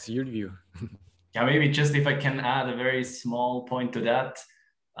 what's your view? Yeah, maybe just if I can add a very small point to that.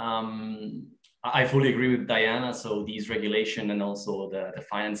 I fully agree with Diana. So these regulation and also the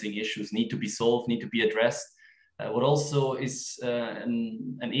financing issues need to be solved, need to be addressed. What also is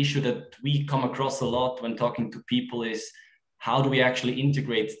an issue that we come across a lot when talking to people is how do we actually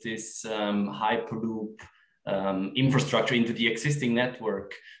integrate this Hyperloop infrastructure into the existing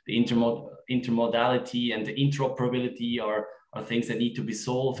network? The intermodality and the interoperability are things that need to be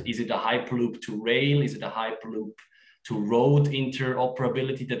solved. Is it a Hyperloop to rail? Is it a Hyperloop to road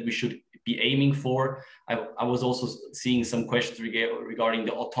interoperability that we should be aiming for? I was also seeing some questions regarding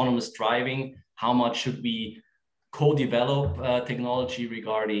the autonomous driving. How much should we co-develop technology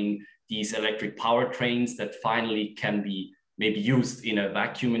regarding these electric powertrains that finally can be maybe used in a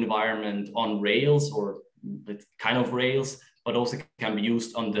vacuum environment on rails or with kind of rails, but also can be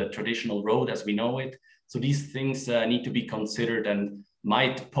used on the traditional road as we know it. So these things need to be considered and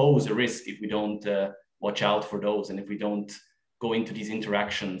might pose a risk if we don't watch out for those and if we don't go into these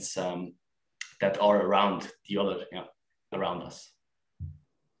interactions that are around around us.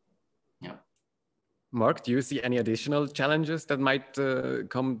 Yeah. Mark, do you see any additional challenges that might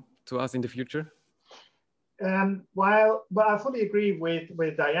come to us in the future? Well, I fully agree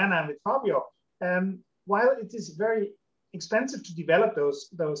with Diana and with Fabio. While it is very expensive to develop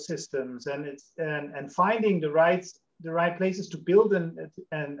those systems and finding the right places to build and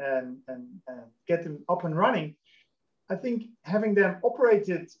get them up and running, I think having them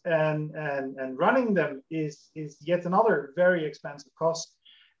operated and running them is yet another very expensive cost.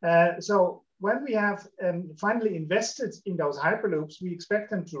 So when we have finally invested in those Hyperloops, we expect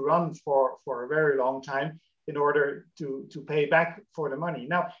them to run for a very long time in order to pay back for the money.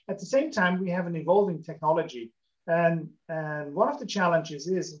 Now, at the same time, we have an evolving technology. And one of the challenges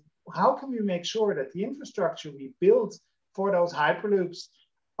is how can we make sure that the infrastructure we build for those Hyperloops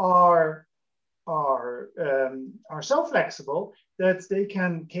are so flexible that they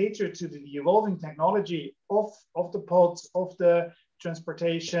can cater to the evolving technology of the pods, of the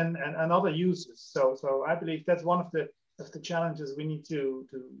transportation and other uses. So I believe that's one of the challenges we need to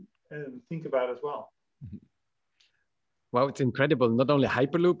think about as well. Wow, it's incredible. Not only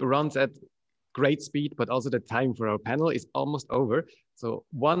Hyperloop runs at great speed, but also the time for our panel is almost over. So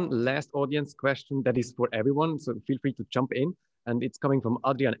one last audience question that is for everyone. So feel free to jump in. And it's coming from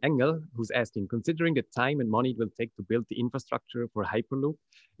Adrian Engel, who's asking, considering the time and money it will take to build the infrastructure for Hyperloop,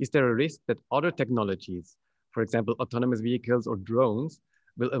 is there a risk that other technologies, for example, autonomous vehicles or drones,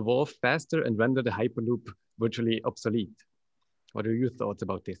 will evolve faster and render the Hyperloop virtually obsolete? What are your thoughts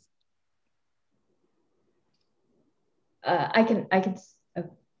about this?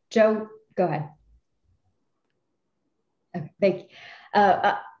 Joe, go ahead. Okay, thank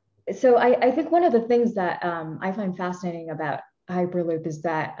you. So I think one of the things that I find fascinating about Hyperloop is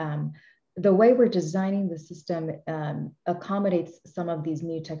that the way we're designing the system accommodates some of these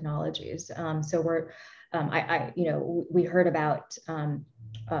new technologies. So we heard about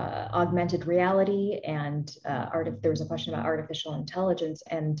augmented reality and there was a question about artificial intelligence,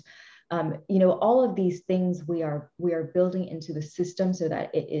 and all of these things we are building into the system so that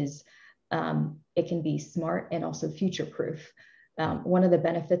it can be smart and also future-proof. One of the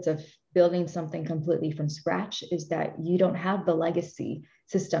benefits of building something completely from scratch is that you don't have the legacy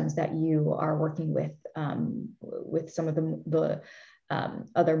systems that you are working with some of the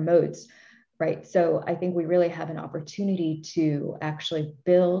other modes, right? So I think we really have an opportunity to actually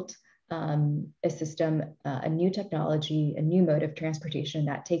build a system, a new technology, a new mode of transportation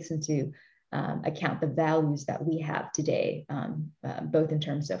that takes into account the values that we have today, both in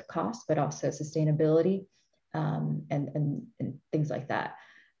terms of cost, but also sustainability and things like that.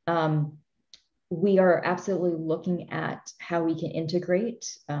 We are absolutely looking at how we can integrate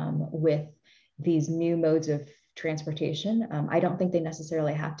with these new modes of transportation. I don't think they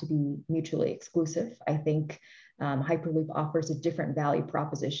necessarily have to be mutually exclusive. I think Hyperloop offers a different value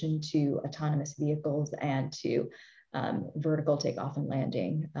proposition to autonomous vehicles and to vertical takeoff and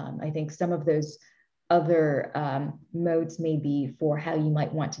landing. I think some of those other modes may be for how you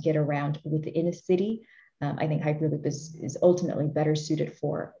might want to get around within a city. I think Hyperloop is ultimately better suited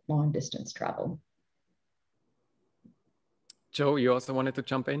for long distance travel. Joe, you also wanted to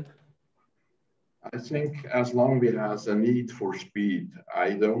jump in? I think as long as it has a need for speed,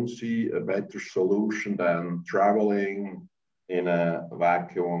 I don't see a better solution than traveling in a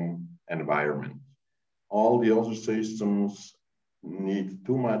vacuum environment. All the other systems need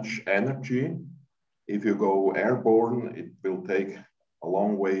too much energy. If you go airborne, it will take a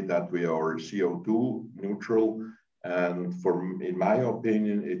long way that we are CO2 neutral. And in my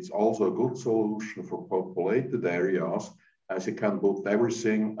opinion, it's also a good solution for populated areas, as you can put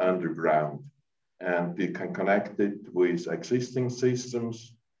everything underground and you can connect it with existing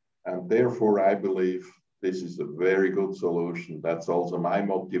systems. And therefore, I believe this is a very good solution. That's also my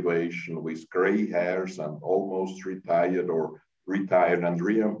motivation with gray hairs and almost retired or retired and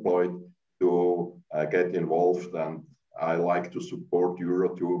re-employed to get involved. And I like to support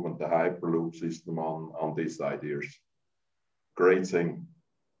Eurotube and the Hyperloop system on these ideas. Great thing.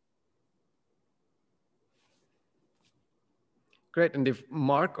 Great. And if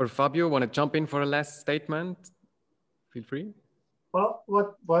Mark or Fabio want to jump in for a last statement, feel free. Well,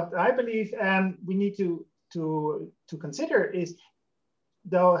 what I believe we need to consider is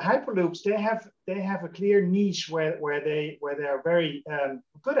the Hyperloops. They have a clear niche where they are very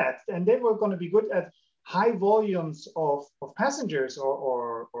good at, and they were going to be good at high volumes of passengers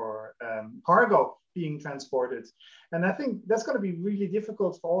or cargo being transported. And I think that's going to be really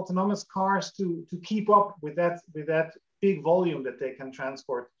difficult for autonomous cars to keep up with that big volume that they can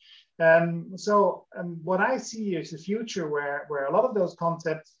transport. So what I see is a future where a lot of those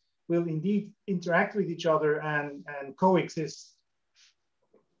concepts will indeed interact with each other and coexist.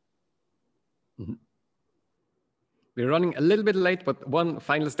 Mm-hmm. We're running a little bit late, but one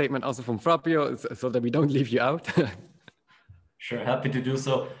final statement also from Fabio so that we don't leave you out. Sure, happy to do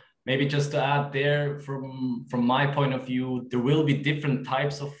so. Maybe just to add there, from my point of view, there will be different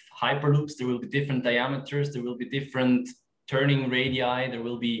types of Hyperloops. There will be different diameters. There will be different turning radii. There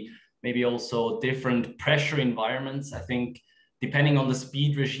will be maybe also different pressure environments. I think depending on the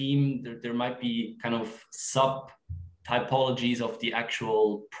speed regime, there might be kind of sub typologies of the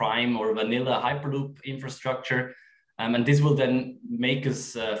actual prime or vanilla Hyperloop infrastructure. And this will then make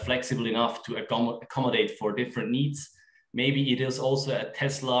us flexible enough to accommodate for different needs. Maybe it is also a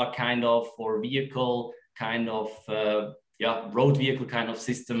Tesla kind of, or vehicle kind of, road vehicle kind of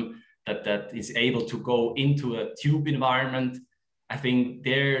system that is able to go into a tube environment. I think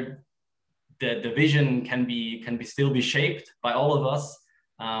there, the vision can still be shaped by all of us.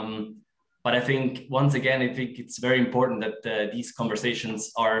 But I think, once again, I think it's very important that these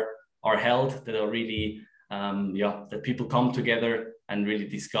conversations are held, that are really, that people come together and really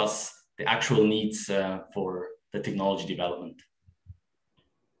discuss the actual needs for the technology development.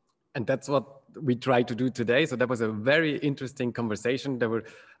 And that's what we try to do today. So that was a very interesting conversation. There were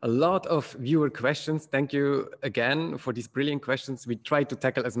a lot of viewer questions. Thank you again for these brilliant questions. We tried to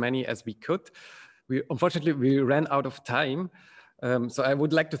tackle as many as we could. Unfortunately, we ran out of time. So I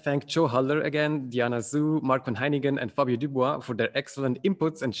would like to thank Joe Haller again, Diana Zhu, Mark van Heinigen, and Fabio Dubois for their excellent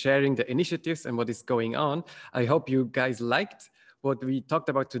inputs and sharing the initiatives and what is going on. I hope you guys liked what we talked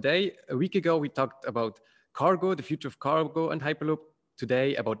about today. A week ago, we talked about cargo, the future of cargo and Hyperloop.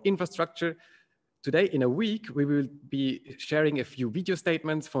 Today about infrastructure. Today, in a week, we will be sharing a few video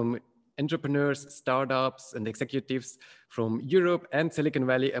statements from entrepreneurs, startups, and executives from Europe and Silicon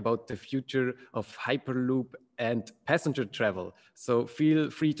Valley about the future of Hyperloop and passenger travel. So feel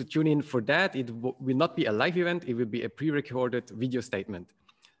free to tune in for that. It will not be a live event. It will be a pre-recorded video statement.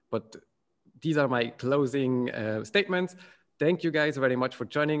 But these are my closing statements. Thank you guys very much for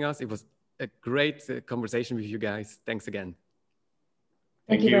joining us. It was a great conversation with you guys. Thanks again.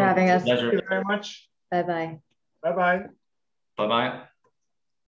 Thank you for having us. Pleasure. Thank you very much. Bye-bye. Bye-bye. Bye-bye.